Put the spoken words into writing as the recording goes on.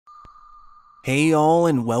Hey y'all,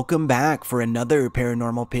 and welcome back for another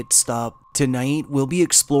paranormal pit stop. Tonight, we'll be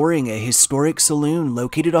exploring a historic saloon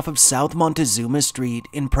located off of South Montezuma Street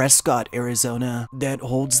in Prescott, Arizona, that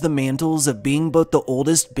holds the mantles of being both the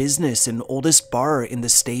oldest business and oldest bar in the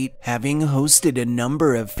state, having hosted a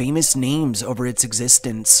number of famous names over its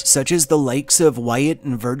existence, such as the likes of Wyatt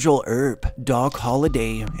and Virgil Earp, Doc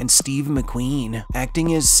Holliday, and Steve McQueen,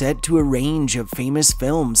 acting as set to a range of famous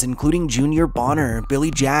films including Junior Bonner, Billy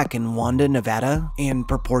Jack, and Wanda Nevada, and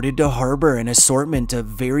purported to harbor an assortment of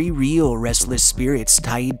very real restless spirits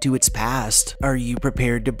tied to its past. Are you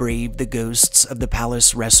prepared to brave the ghosts of the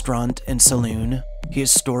Palace Restaurant and Saloon?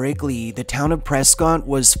 Historically, the town of Prescott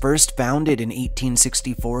was first founded in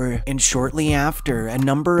 1864, and shortly after, a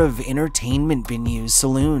number of entertainment venues,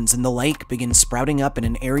 saloons, and the like began sprouting up in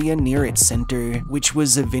an area near its center, which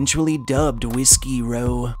was eventually dubbed Whiskey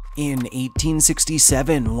Row. In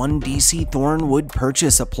 1867, one D.C. Thorne would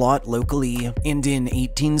purchase a plot locally, and in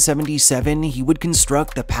 1877, he would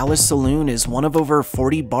construct the Palace Saloon as one of over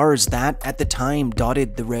 40 bars that, at the time,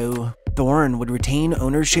 dotted the row. Thorne would retain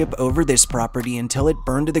ownership over this property until it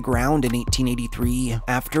burned to the ground in 1883,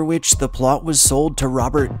 after which the plot was sold to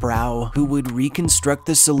Robert Brow, who would reconstruct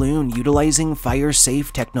the saloon utilizing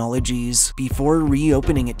fire-safe technologies, before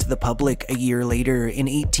reopening it to the public a year later in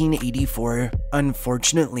 1884.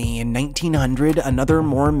 Unfortunately, in 1900, another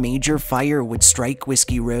more major fire would strike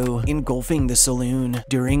Whiskey Row, engulfing the saloon,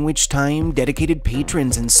 during which time dedicated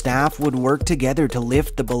patrons and staff would work together to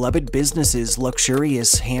lift the beloved business's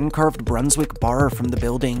luxurious hand-carved Brunswick bar from the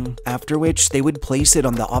building, after which they would place it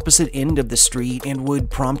on the opposite end of the street and would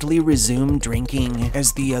promptly resume drinking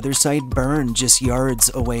as the other side burned just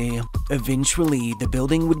yards away. Eventually, the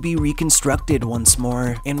building would be reconstructed once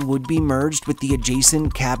more and would be merged with the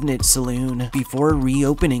adjacent Cabinet Saloon before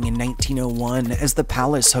reopening in 1901 as the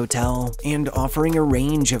Palace Hotel and offering a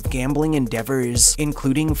range of gambling endeavors,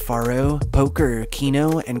 including faro, poker,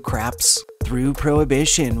 keno, and craps. Through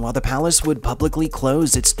Prohibition, while the Palace would publicly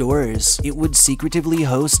close its doors, it would secretively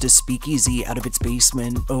host a speakeasy out of its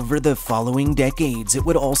basement. Over the following decades, it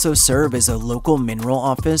would also serve as a local mineral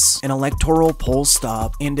office, an electoral poll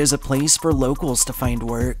stop, and as a place for locals to find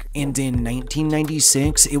work. And in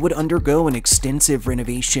 1996, it would undergo an extensive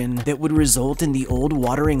renovation that would result in the old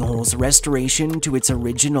watering hole's restoration to its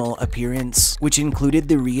original appearance, which included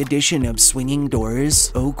the re-addition of swinging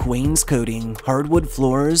doors, oak wainscoting, hardwood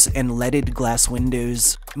floors, and leaded glass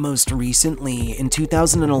windows. Most recently, in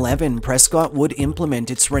 2011, Prescott would implement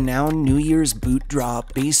its renowned New Year's boot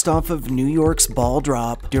drop based off of New York's ball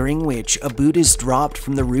drop, during which a boot is dropped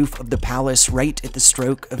from the roof of the palace right at the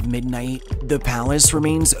stroke of midnight. The palace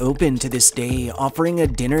remains open to this day, offering a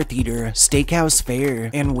dinner theater, steakhouse fare,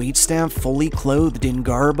 and waitstaff fully clothed in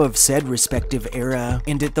garb of said respective era.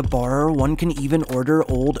 And at the bar, one can even order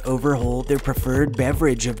Old Overholt, their preferred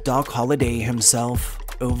beverage of Doc Holliday himself.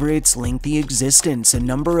 Over its lengthy existence, a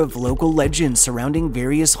number of local legends surrounding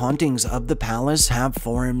various hauntings of the palace have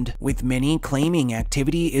formed, with many claiming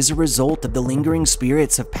activity is a result of the lingering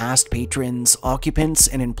spirits of past patrons, occupants,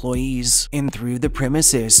 and employees. And through the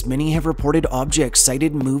premises, many have reported objects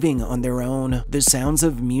sighted moving on their own, the sounds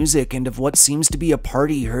of music and of what seems to be a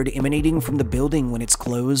party heard emanating from the building when it's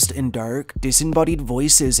closed and dark, disembodied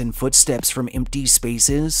voices and footsteps from empty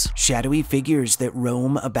spaces, shadowy figures that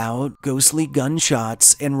roam about, ghostly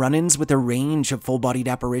gunshots, and run-ins with a range of full-bodied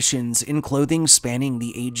apparitions in clothing spanning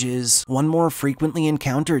the ages, one more frequently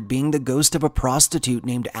encountered being the ghost of a prostitute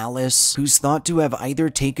named Alice, who's thought to have either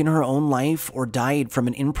taken her own life or died from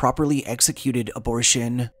an improperly executed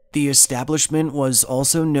abortion. The establishment was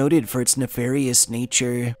also noted for its nefarious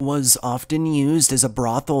nature, was often used as a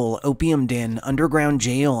brothel, opium den, underground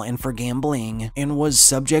jail, and for gambling, and was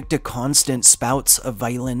subject to constant spouts of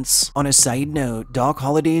violence. On a side note, Doc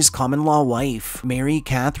Holliday's common-law wife, Mary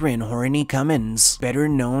Catherine Horney Cummins, better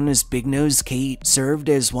known as Big Nose Kate, served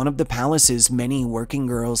as one of the palace's many working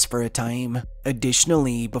girls for a time.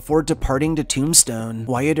 Additionally, before departing to Tombstone,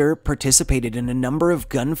 Wyatt Earp participated in a number of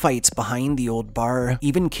gunfights behind the old bar,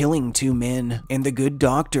 even killing 2 men, and the good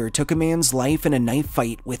doctor took a man's life in a knife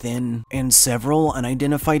fight within, and several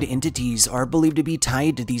unidentified entities are believed to be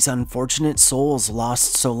tied to these unfortunate souls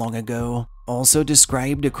lost so long ago. Also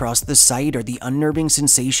described across the site are the unnerving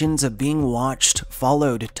sensations of being watched,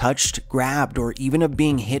 followed, touched, grabbed, or even of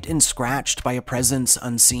being hit and scratched by a presence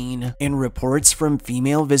unseen, and reports from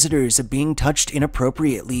female visitors of being touched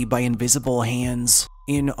inappropriately by invisible hands.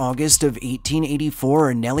 In August of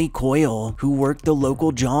 1884, Nellie Coyle, who worked the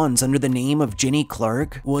local Johns under the name of Jenny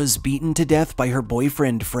Clark, was beaten to death by her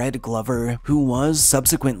boyfriend Fred Glover, who was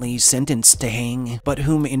subsequently sentenced to hang, but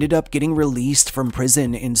whom ended up getting released from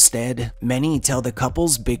prison instead. Many tell the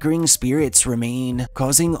couple's bickering spirits remain,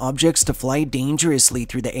 causing objects to fly dangerously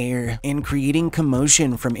through the air and creating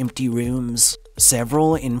commotion from empty rooms.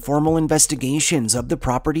 Several informal investigations of the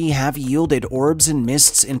property have yielded orbs and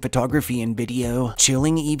mists in photography and video,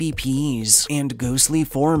 chilling EVPs, and ghostly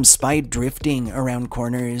forms spied drifting around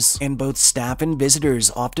corners, and both staff and visitors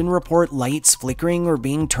often report lights flickering or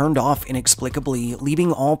being turned off inexplicably,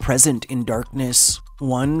 leaving all present in darkness.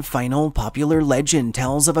 One final popular legend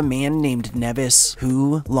tells of a man named Nevis,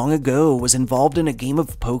 who, long ago, was involved in a game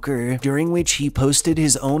of poker, during which he posted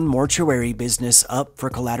his own mortuary business up for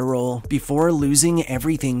collateral, before losing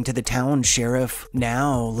everything to the town sheriff.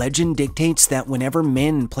 Now, legend dictates that whenever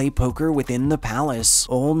men play poker within the palace,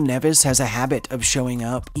 old Nevis has a habit of showing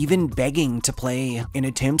up, even begging to play, in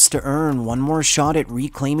attempts to earn one more shot at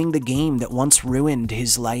reclaiming the game that once ruined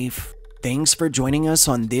his life. Thanks for joining us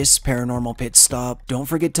on this Paranormal Pit Stop. Don't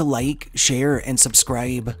forget to like, share, and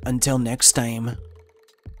subscribe. Until next time.